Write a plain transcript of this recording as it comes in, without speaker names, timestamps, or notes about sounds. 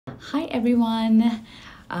Hi everyone,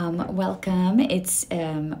 welcome. It's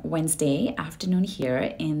Wednesday afternoon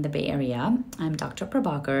here in the Bay Area. I'm Dr.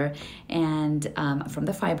 Prabakar and from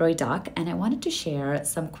TheFibroidDoc, and I wanted to share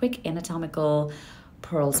some quick anatomical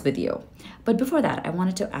pearls with you. But before that, I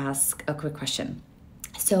wanted to ask a quick question.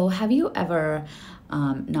 So have you ever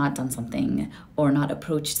not done something or not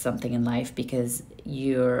approached something in life because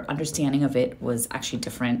your understanding of it was actually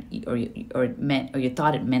different, or you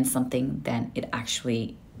thought it meant something than it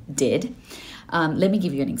actually did? Let me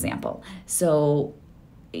give you an example. So,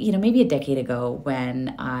 maybe a decade ago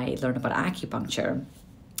when I learned about acupuncture,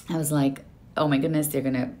 I was like, oh my goodness, they're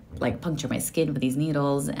gonna like puncture my skin with these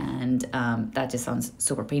needles, and that just sounds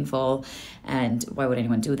super painful, and why would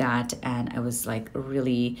anyone do that? And I was like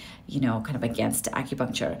really, kind of against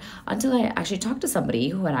acupuncture until I actually talked to somebody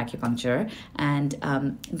who had acupuncture,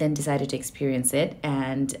 and then decided to experience it,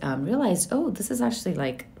 and realized, oh, this is actually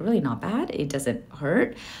like really not bad. It doesn't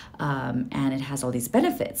hurt, and it has all these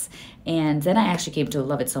benefits. And then I actually came to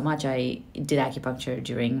love it so much. I did acupuncture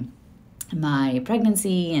during my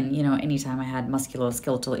pregnancy, and anytime I had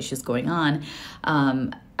musculoskeletal issues going on,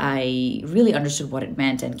 I really understood what it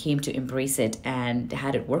meant and came to embrace it and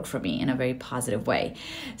had it work for me in a very positive way.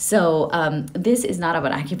 So this is not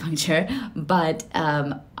about acupuncture, but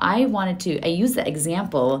I use the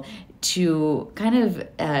example to kind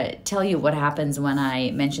of tell you what happens when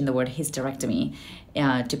I mention the word hysterectomy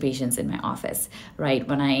to patients in my office, right?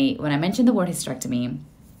 When I mention the word hysterectomy,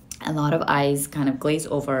 a lot of eyes kind of glaze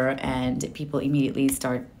over and people immediately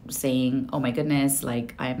start saying, oh my goodness,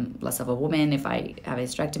 like I'm less of a woman if I have a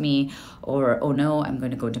hysterectomy, or oh no, I'm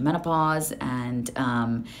going to go into menopause, and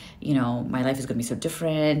my life is going to be so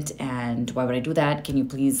different, and why would I do that? Can you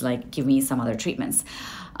please like give me some other treatments?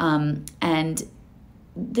 And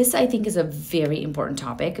this, I think, is a very important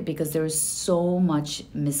topic because there is so much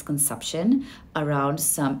misconception around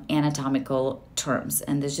some anatomical terms,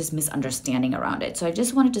 and there's just misunderstanding around it. So I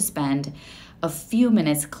just wanted to spend a few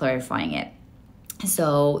minutes clarifying it.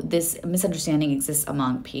 So this misunderstanding exists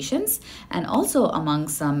among patients and also among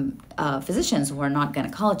some physicians who are not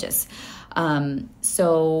gynecologists.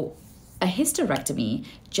 So a hysterectomy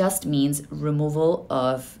just means removal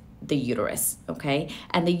of the uterus, okay?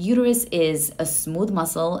 And the uterus is a smooth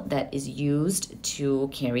muscle that is used to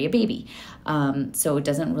carry a baby. So it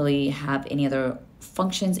doesn't really have any other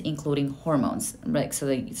functions, including hormones, right? So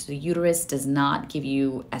the uterus does not give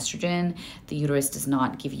you estrogen. The uterus does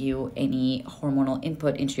not give you any hormonal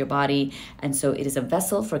input into your body. And so it is a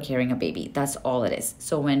vessel for carrying a baby. That's all it is.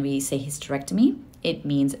 So when we say hysterectomy, it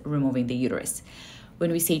means removing the uterus.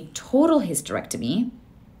 When we say total hysterectomy,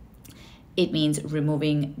 it means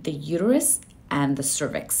removing the uterus and the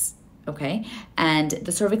cervix, okay? And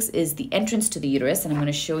the cervix is the entrance to the uterus, and I'm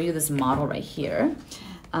gonna show you this model right here.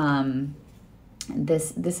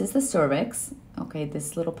 This is the cervix, okay,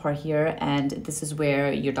 this little part here, and this is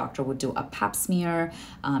where your doctor would do a pap smear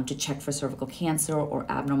to check for cervical cancer or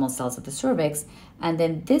abnormal cells of the cervix. And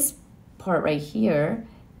then this part right here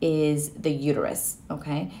is the uterus,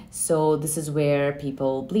 okay? So this is where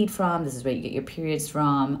people bleed from, this is where you get your periods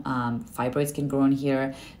from, fibroids can grow in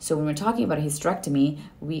here. So when we're talking about a hysterectomy,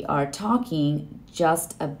 we are talking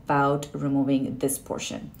just about removing this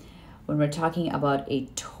portion. When we're talking about a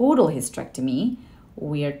total hysterectomy,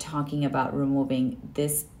 we are talking about removing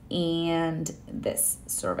this and this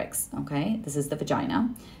cervix, okay? This is the vagina.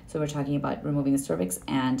 So we're talking about removing the cervix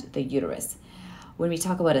and the uterus. When we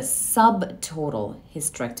talk about a subtotal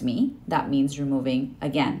hysterectomy, that means removing,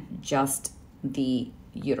 again, just the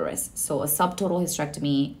uterus. So a subtotal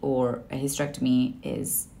hysterectomy or a hysterectomy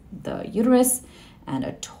is the uterus, and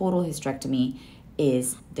a total hysterectomy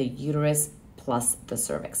is the uterus plus the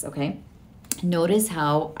cervix, okay? Notice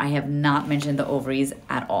how I have not mentioned the ovaries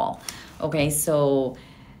at all, okay? So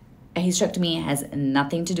a hysterectomy has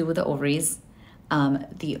nothing to do with the ovaries.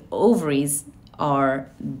 The ovaries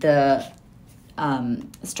are the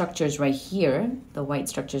structures right here, the white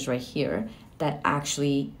structures right here, that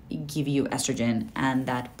actually give you estrogen and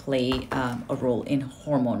that play a role in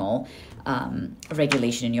hormonal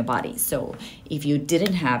regulation in your body. So if you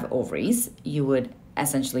didn't have ovaries, you would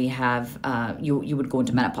essentially have, you would go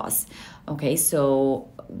into menopause. Okay, so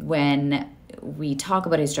when we talk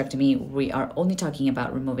about hysterectomy, we are only talking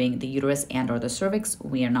about removing the uterus and or the cervix.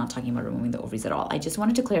 We are not talking about removing the ovaries at all. I just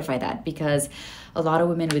wanted to clarify that because a lot of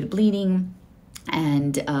women with bleeding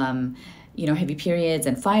and heavy periods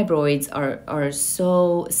and fibroids are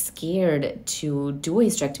so scared to do a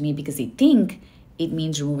hysterectomy because they think it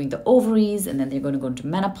means removing the ovaries and then they're going to go into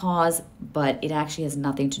menopause, but it actually has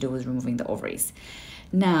nothing to do with removing the ovaries.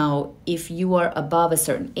 Now, if you are above a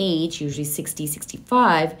certain age, usually 60,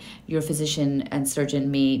 65, your physician and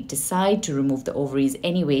surgeon may decide to remove the ovaries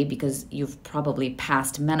anyway because you've probably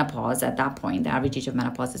passed menopause at that point. The average age of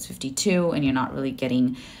menopause is 52 and you're not really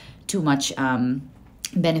getting too much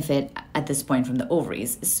benefit at this point from the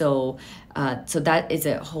ovaries. So that is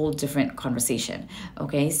a whole different conversation.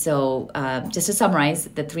 Okay, so just to summarize,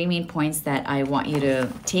 the three main points that I want you to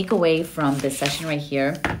take away from this session right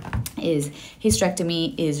here is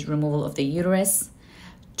hysterectomy is removal of the uterus.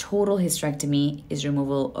 Total hysterectomy is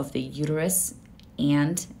removal of the uterus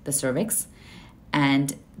and the cervix.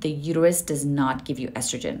 And the uterus does not give you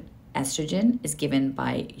estrogen. Estrogen is given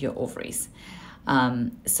by your ovaries.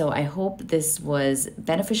 So I hope this was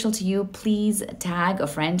beneficial to you. Please tag a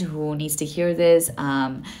friend who needs to hear this.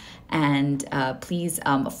 And please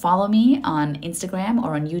follow me on Instagram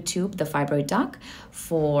or on YouTube, TheFibroidDoc,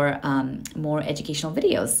 for more educational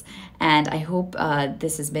videos. And I hope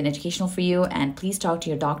this has been educational for you. And please talk to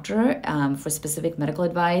your doctor for specific medical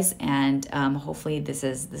advice. And hopefully this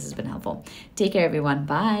has been helpful. Take care, everyone.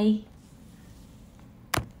 Bye.